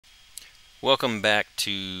Welcome back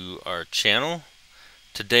to our channel.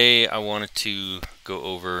 Today I wanted to go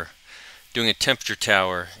over doing a temperature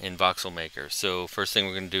tower in VoxelMaker. So first thing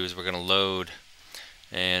we're going to do is we're going to load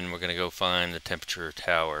and we're going to go find the temperature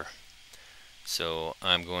tower. So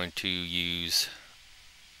I'm going to use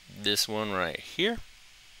this one right here.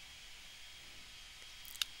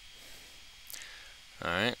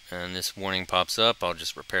 Alright, and this warning pops up. I'll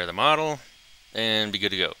just repair the model and be good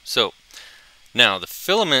to go. So now the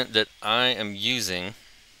filament that I am using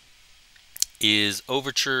is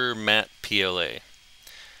Overture Matte PLA,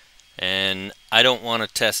 and I don't want to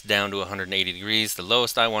test down to 180 degrees. The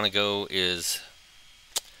lowest I want to go is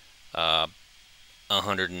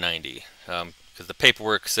 190 because the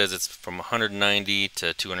paperwork says it's from 190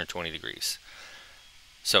 to 220 degrees.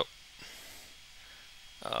 So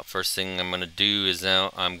first thing I'm going to do is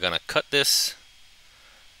now I'm going to cut this.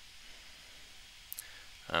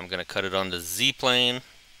 I'm going to cut it on the Z plane,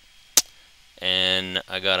 and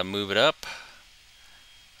I got to move it up.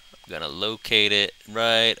 I'm going to locate it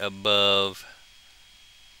right above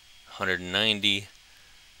 190.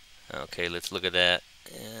 Okay, let's look at that.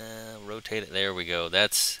 Rotate it. There we go.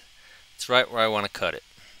 It's right where I want to cut it.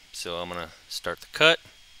 So I'm going to start the cut,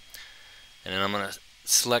 and then I'm going to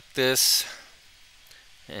select this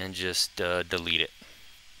and just delete it.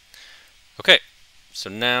 Okay, so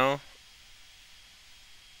now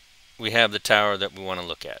we have the tower that we want to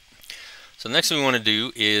look at. So the next thing we want to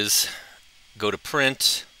do is go to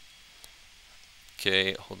print.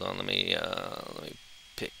 Okay, hold on, let me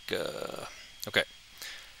pick okay.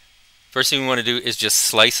 First thing we want to do is just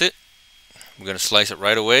slice it. We're going to slice it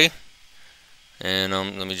right away, and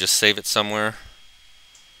let me just save it somewhere.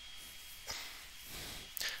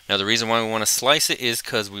 Now the reason why we want to slice it is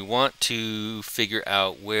because we want to figure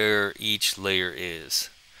out where each layer is.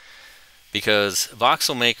 Because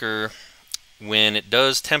VoxelMaker, when it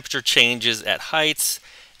does temperature changes at heights,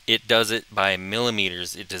 it does it by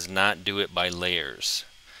millimeters. It does not do it by layers.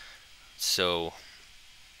 So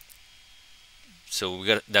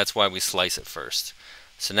that's why we slice it first.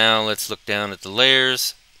 So now let's look down at the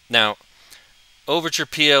layers. Now, Overture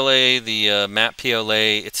PLA, the matte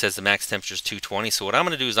PLA, it says the max temperature is 220. So what I'm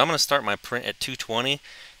going to do is I'm going to start my print at 220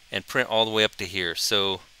 and print all the way up to here.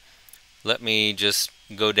 So let me just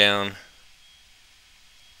go down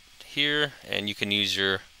here, and you can use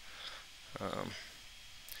your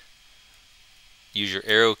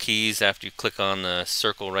arrow keys after you click on the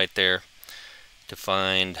circle right there to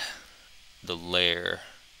find the layer.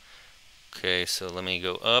 Okay, so let me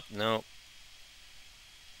go up. No.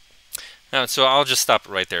 Now, so I'll just stop it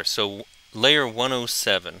right there. So layer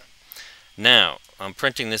 107. Now I'm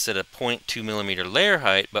printing this at a 0.2 millimeter layer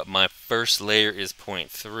height, but my first layer is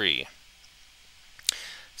 0.3.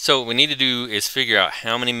 So what we need to do is figure out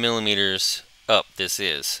how many millimeters up this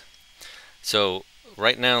is. So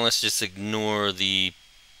right now let's just ignore the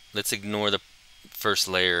first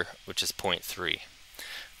layer, which is 0.3.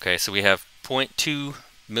 Okay, so we have 0.2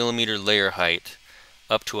 millimeter layer height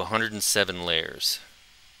up to 107 layers.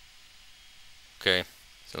 Okay,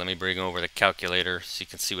 so let me bring over the calculator so you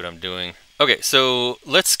can see what I'm doing. Okay, so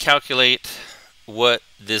let's calculate what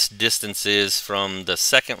this distance is from the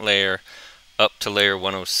second layer up to layer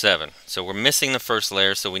 107. So we're missing the first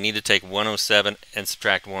layer, so we need to take 107 and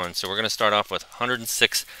subtract 1. So we're going to start off with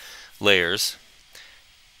 106 layers,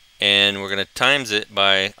 and we're going to times it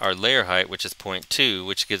by our layer height, which is 0.2,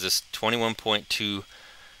 which gives us 21.2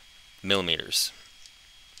 millimeters.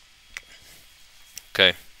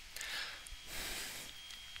 Okay.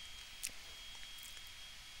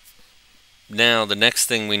 Now the next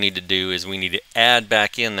thing we need to do is we need to add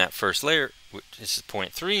back in that first layer, which is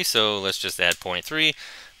 0.3, so let's just add 0.3.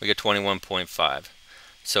 We get 21.5.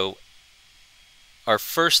 So our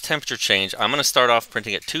first temperature change, I'm going to start off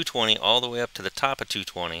printing at 220 all the way up to the top of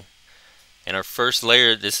 220. And our first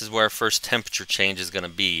layer, this is where our first temperature change is going to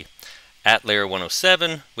be at layer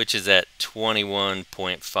 107, which is at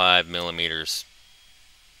 21.5 millimeters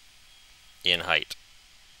in height.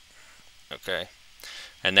 Okay,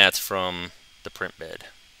 and that's from the print bed.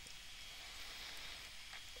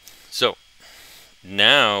 So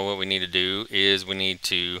now what we need to do is we need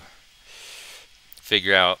to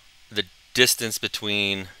figure out the distance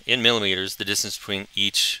between, in millimeters, the distance between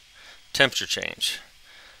each temperature change.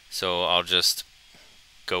 So I'll just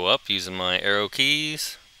go up using my arrow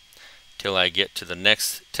keys till I get to the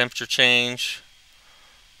next temperature change,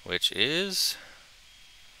 which is,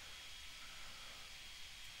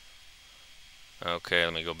 okay,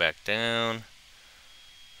 let me go back down.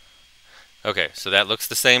 Okay, so that looks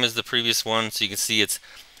the same as the previous one, so you can see it's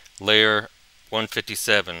layer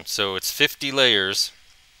 157. So it's 50 layers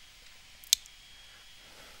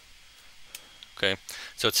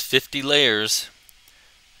So it's 50 layers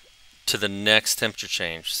to the next temperature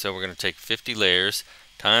change. So we're going to take 50 layers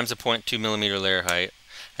times a 0.2 millimeter layer height,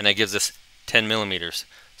 and that gives us 10 millimeters.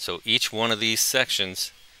 So each one of these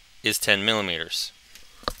sections is 10 millimeters.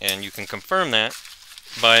 And you can confirm that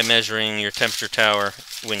by measuring your temperature tower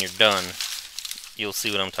when you're done. You'll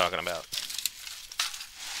see what I'm talking about.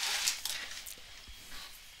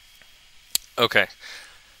 Okay,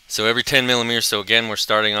 so every 10 millimeters, so again we're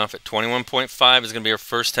starting off at 21.5 is going to be our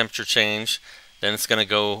first temperature change. Then it's going to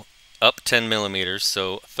go up 10 millimeters,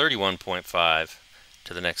 so 31.5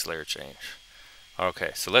 to the next layer change.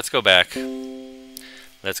 Okay, so let's go back.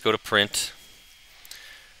 Let's go to print.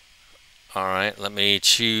 Alright, let me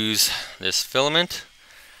choose this filament.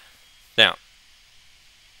 Now,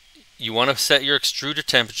 you want to set your extruder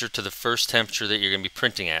temperature to the first temperature that you're going to be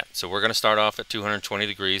printing at. So we're going to start off at 220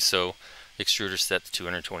 degrees, so the extruder is set to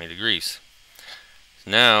 220 degrees.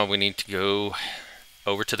 Now we need to go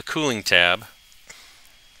over to the cooling tab.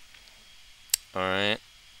 Alright,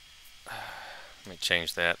 let me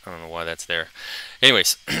change that. I don't know why that's there.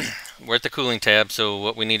 Anyways, we're at the cooling tab, so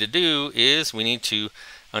what we need to do is we need to,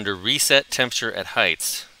 under reset temperature at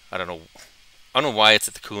heights, I don't know why it's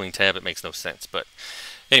at the cooling tab, it makes no sense, but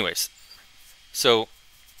anyways, so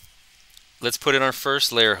let's put in our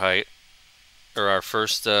first layer height, or our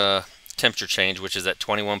first temperature change, which is at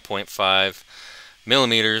 21.5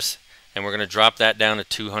 millimeters, and we're going to drop that down to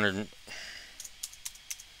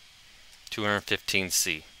 215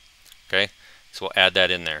 C. Okay, so we'll add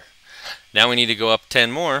that in there. Now we need to go up 10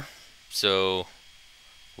 more, so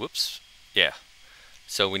whoops, yeah,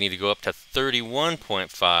 so we need to go up to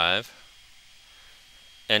 31.5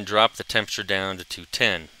 and drop the temperature down to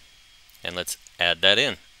 210, and let's add that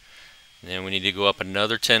in. And then we need to go up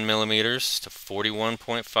another 10 millimeters to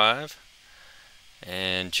 41.5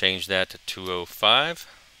 and change that to 205.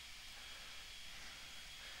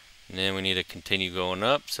 And then we need to continue going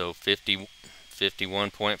up, so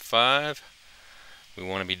 51.5. We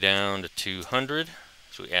want to be down to 200,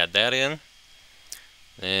 so we add that in.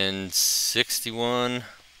 Then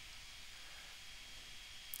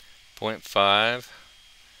 61.5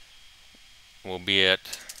 will be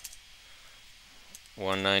at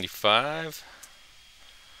 195.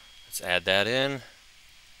 Let's add that in.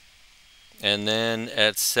 And then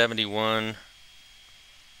at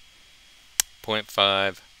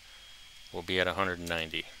 71.5 we'll be at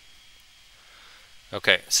 190.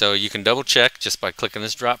 Okay, so you can double check just by clicking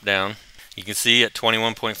this drop down. You can see at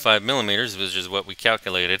 21.5 millimeters, which is what we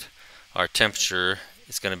calculated, our temperature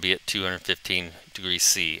is going to be at 215 degrees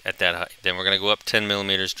C at that height. Then we're going to go up 10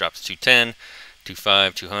 millimeters, drop to 210,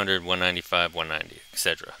 25, 200, 195, 190,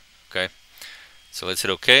 etc. Okay, so let's hit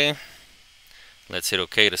OK. Let's hit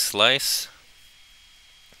OK to slice.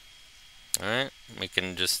 Alright, we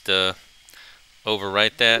can just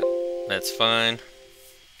overwrite that. That's fine.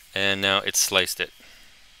 And now it's sliced it.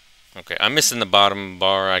 Okay, I'm missing the bottom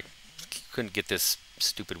bar. I couldn't get this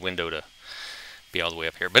stupid window to be all the way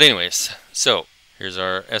up here. But anyways, so here's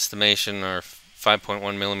our estimation, our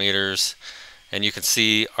 5.1 millimeters. And you can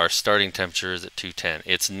see our starting temperature is at 210.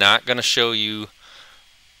 It's not going to show you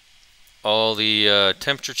all the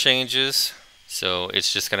temperature changes. So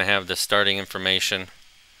it's just going to have the starting information.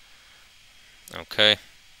 Okay.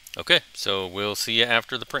 Okay, so we'll see you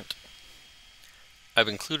after the print. I've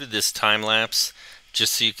included this time lapse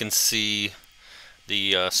just so you can see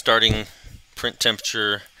the starting print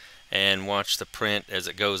temperature and watch the print as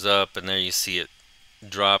it goes up, and there you see it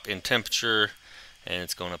drop in temperature, and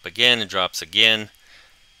it's going up again and drops again.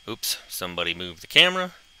 Oops, somebody moved the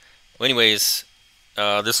camera. Well, anyways,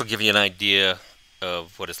 this will give you an idea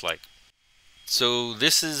of what it's like. So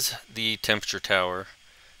this is the temperature tower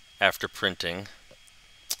after printing.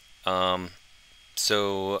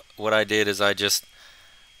 So what I did is I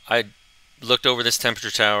looked over this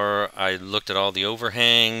temperature tower. I looked at all the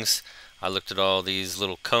overhangs. I looked at all these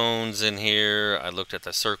little cones in here. I looked at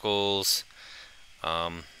the circles.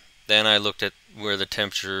 Then I looked at where the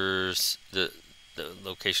temperatures, the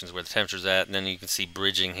locations where the temperature's at, and then you can see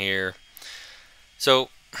bridging here. So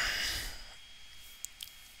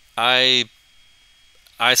I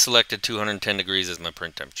selected 210 degrees as my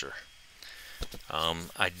print temperature.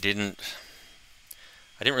 I didn't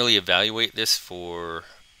really evaluate this for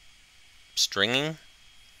stringing.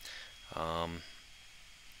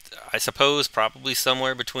 I suppose probably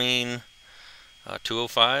somewhere between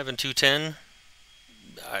 205 and 210.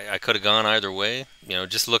 I could have gone either way. You know,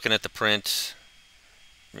 just looking at the print.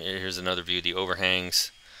 Here's another view of the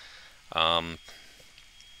overhangs. You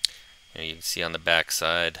can see on the back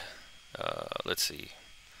side. Let's see.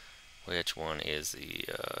 Which one is the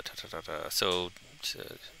so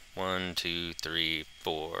 1, 2, 3,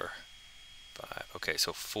 4, 5. Okay,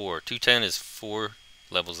 so 4. 210 is 4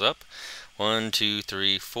 levels up. 1, 2,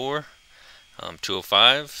 3, 4.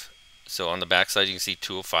 205. So on the back side you can see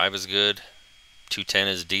 205 is good. 210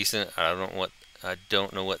 is decent. I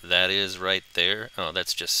don't know what that is right there. Oh,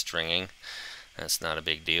 that's just stringing. That's not a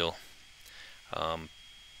big deal.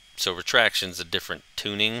 So retraction's a different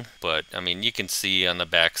tuning, but I mean you can see on the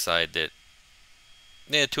back side that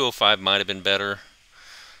 205 might have been better.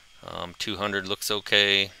 200 looks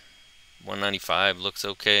okay. 195 looks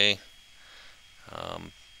okay.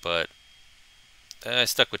 But I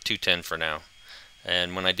stuck with 210 for now.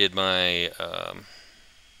 And when I did my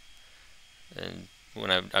and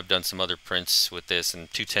when I've done some other prints with this,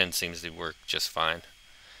 and 210 seems to work just fine.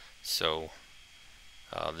 So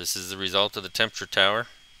this is the result of the temperature tower,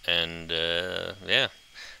 and yeah.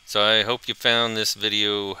 So I hope you found this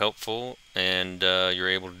video helpful, and you're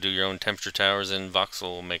able to do your own temperature towers in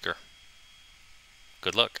VoxelMaker.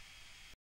 Good luck.